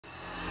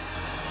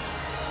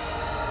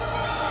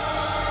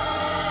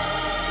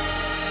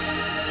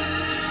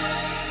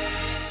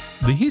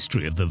The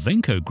history of the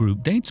Venco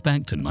Group dates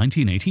back to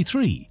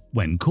 1983,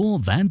 when Cor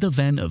van der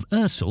Ven of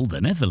Ursel, the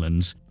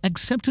Netherlands,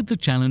 accepted the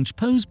challenge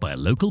posed by a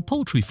local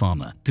poultry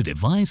farmer to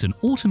devise an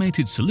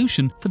automated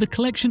solution for the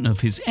collection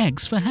of his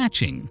eggs for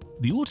hatching.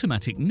 The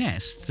automatic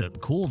nests that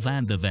Cor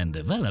van der Ven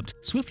developed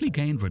swiftly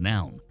gained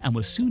renown and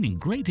were soon in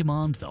great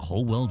demand the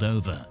whole world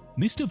over.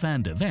 Mr.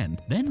 van der Ven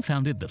then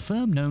founded the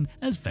firm known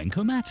as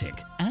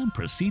Vencomatic and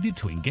proceeded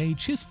to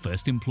engage his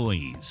first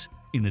employees.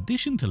 In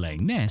addition to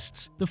laying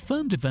nests, the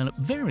firm developed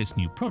various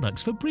new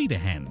products for breeder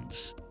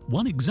hens.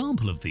 One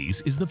example of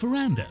these is the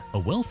Veranda, a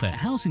welfare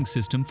housing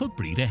system for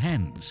breeder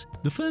hens.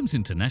 The firm's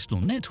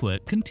international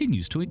network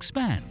continues to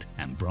expand,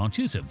 and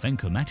branches of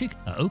Vencomatic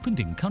are opened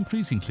in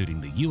countries including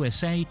the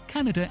USA,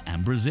 Canada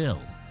and Brazil.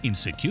 In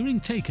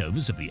securing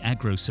takeovers of the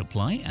agro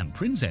supply and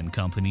Prinzen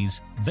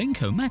companies,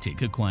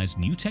 Vencomatic acquires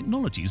new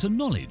technologies and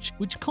knowledge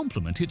which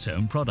complement its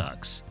own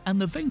products,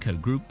 and the Venco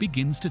Group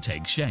begins to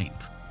take shape.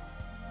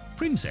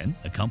 Prinzen,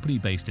 a company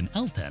based in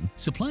Alten,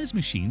 supplies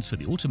machines for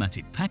the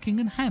automatic packing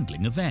and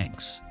handling of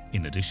eggs.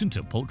 In addition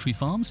to poultry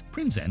farms,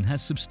 Prinzen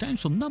has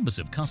substantial numbers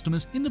of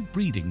customers in the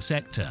breeding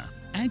sector.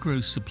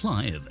 Agro's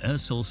supply of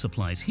Ursel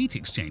supplies heat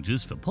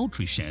exchangers for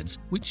poultry sheds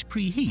which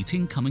preheat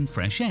incoming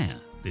fresh air.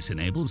 This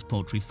enables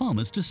poultry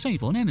farmers to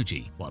save on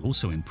energy while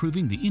also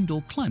improving the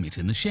indoor climate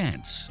in the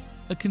sheds.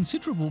 A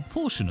considerable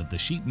portion of the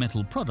sheet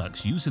metal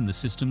products used in the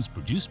systems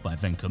produced by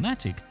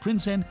Vencomatic,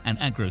 Prinzen and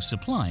Agro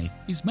Supply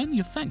is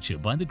manufactured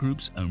by the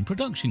group's own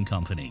production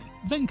company,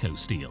 Venco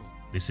Steel.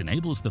 This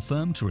enables the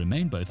firm to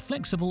remain both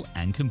flexible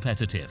and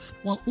competitive,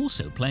 while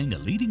also playing a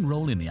leading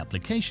role in the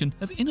application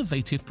of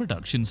innovative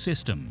production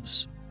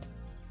systems.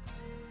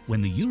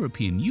 When the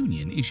European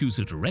Union issues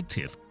a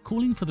directive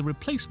calling for the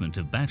replacement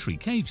of battery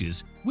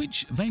cages,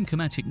 which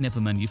Vencomatic never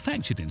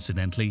manufactured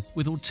incidentally,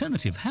 with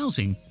alternative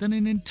housing, then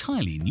an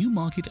entirely new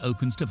market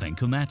opens to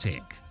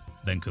Vencomatic.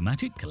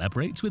 Vencomatic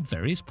collaborates with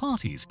various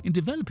parties in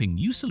developing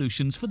new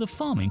solutions for the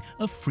farming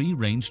of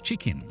free-range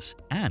chickens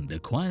and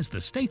acquires the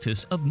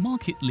status of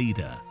market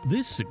leader.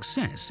 This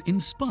success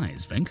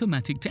inspires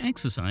Vencomatic to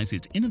exercise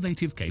its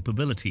innovative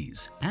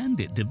capabilities, and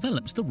it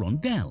develops the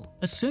Rondelle,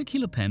 a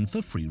circular pen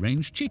for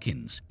free-range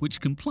chickens,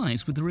 which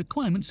complies with the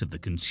requirements of the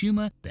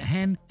consumer, the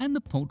hen and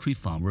the poultry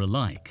farmer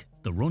alike.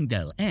 The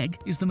Rondelle egg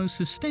is the most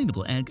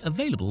sustainable egg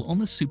available on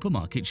the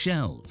supermarket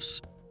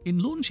shelves. In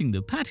launching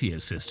the patio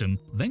system,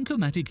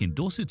 Vencomatic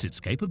endorses its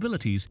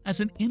capabilities as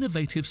an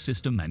innovative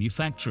system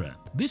manufacturer,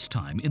 this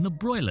time in the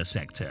broiler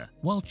sector.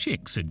 While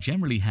chicks are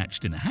generally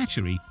hatched in a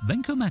hatchery,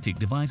 Vencomatic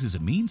devises a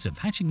means of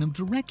hatching them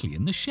directly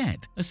in the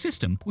shed, a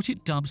system which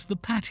it dubs the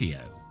patio.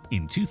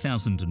 In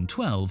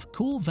 2012,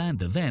 Cor van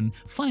der Ven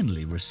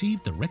finally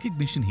received the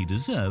recognition he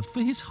deserved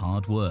for his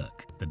hard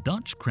work. The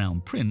Dutch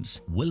Crown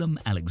Prince,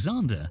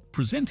 Willem-Alexander,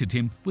 presented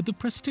him with the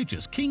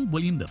prestigious King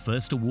William I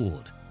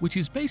Award, which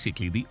is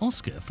basically the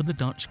Oscar for the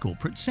Dutch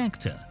corporate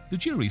sector. The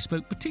jury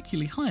spoke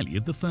particularly highly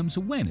of the firm's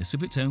awareness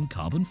of its own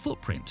carbon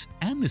footprint,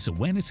 and this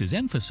awareness is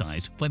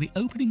emphasized by the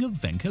opening of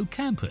Venco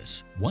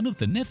Campus, one of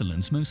the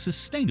Netherlands' most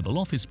sustainable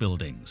office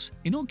buildings.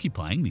 In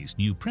occupying these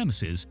new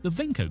premises, the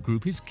Venco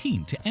Group is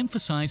keen to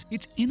emphasize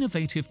its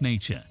innovative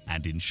nature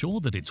and ensure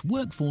that its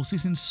workforce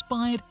is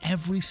inspired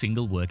every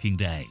single working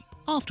day.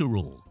 After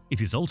all,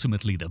 it is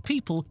ultimately the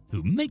people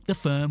who make the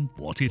firm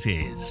what it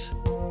is.